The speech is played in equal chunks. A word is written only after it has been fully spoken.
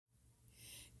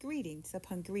Greetings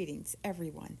upon greetings,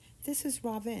 everyone. This is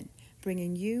Ravin,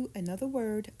 bringing you another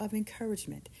word of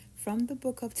encouragement from the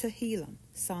book of Tehillim,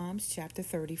 Psalms chapter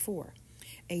 34,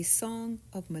 a song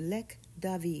of Melech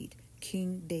David,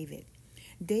 King David.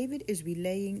 David is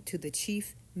relaying to the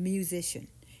chief musician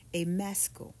a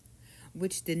maskil,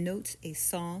 which denotes a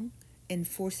song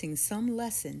enforcing some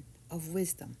lesson of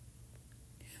wisdom.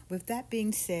 With that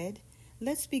being said,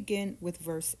 let's begin with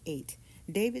verse 8.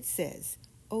 David says,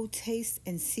 "O taste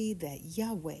and see that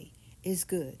Yahweh is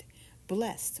good.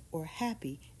 Blessed or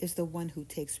happy is the one who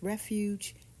takes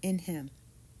refuge in him."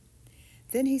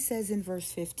 Then he says in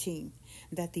verse 15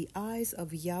 that the eyes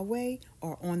of Yahweh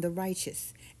are on the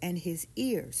righteous, and his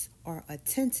ears are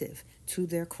attentive to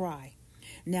their cry.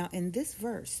 Now in this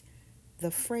verse,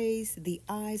 the phrase, "the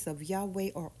eyes of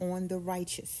Yahweh are on the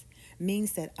righteous,"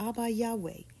 means that Abba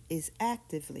Yahweh is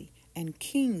actively and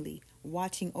keenly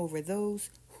watching over those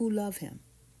who love him,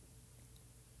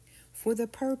 for the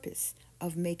purpose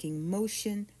of making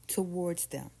motion towards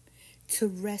them, to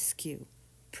rescue,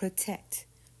 protect,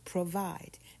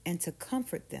 provide, and to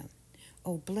comfort them.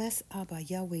 Oh, bless Abba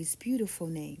Yahweh's beautiful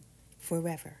name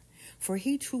forever, for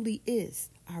he truly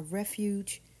is our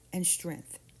refuge and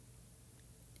strength.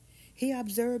 He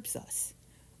observes us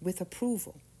with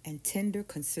approval and tender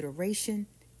consideration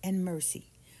and mercy.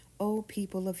 O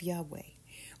people of Yahweh,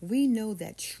 we know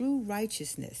that true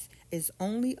righteousness is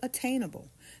only attainable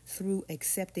through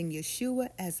accepting Yeshua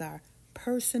as our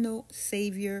personal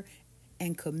Savior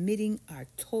and committing our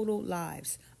total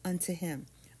lives unto him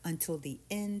until the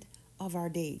end of our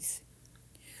days.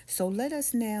 So let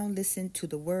us now listen to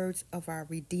the words of our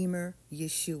Redeemer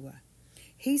Yeshua.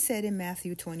 He said in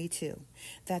Matthew 22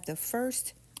 that the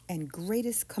first and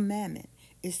greatest commandment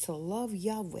is to love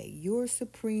Yahweh, your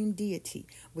supreme deity,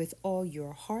 with all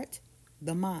your heart,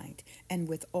 the mind, and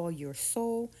with all your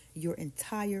soul, your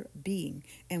entire being,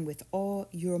 and with all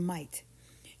your might.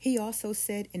 He also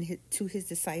said to his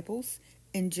disciples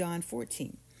in John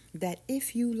 14 that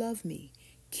if you love me,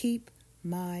 keep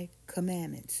my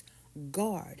commandments,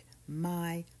 guard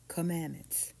my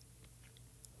commandments.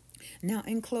 Now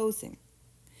in closing,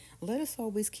 let us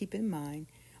always keep in mind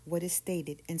what is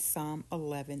stated in Psalm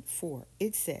 11:4.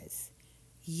 It says,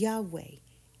 Yahweh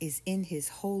is in his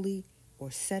holy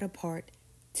or set apart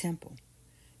temple.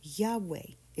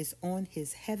 Yahweh is on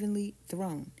his heavenly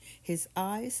throne. His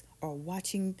eyes are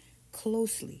watching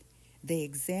closely. They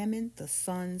examine the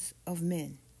sons of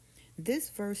men. This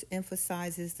verse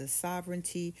emphasizes the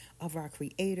sovereignty of our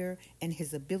Creator and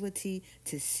his ability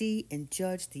to see and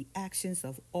judge the actions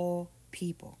of all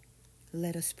people.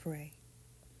 Let us pray.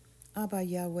 Abba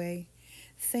Yahweh,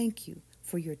 thank you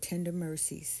for your tender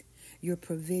mercies, your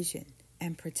provision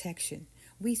and protection.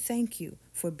 We thank you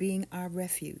for being our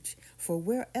refuge, for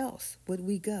where else would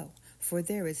we go? For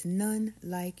there is none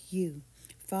like you.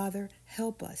 Father,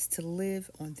 help us to live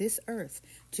on this earth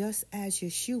just as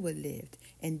Yeshua lived,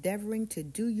 endeavoring to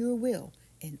do your will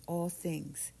in all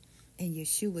things. In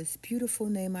Yeshua's beautiful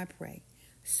name I pray,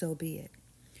 so be it.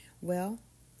 Well,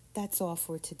 that's all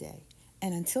for today.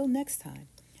 And until next time,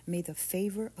 may the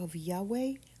favor of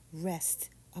Yahweh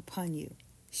rest upon you.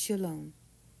 Shalom.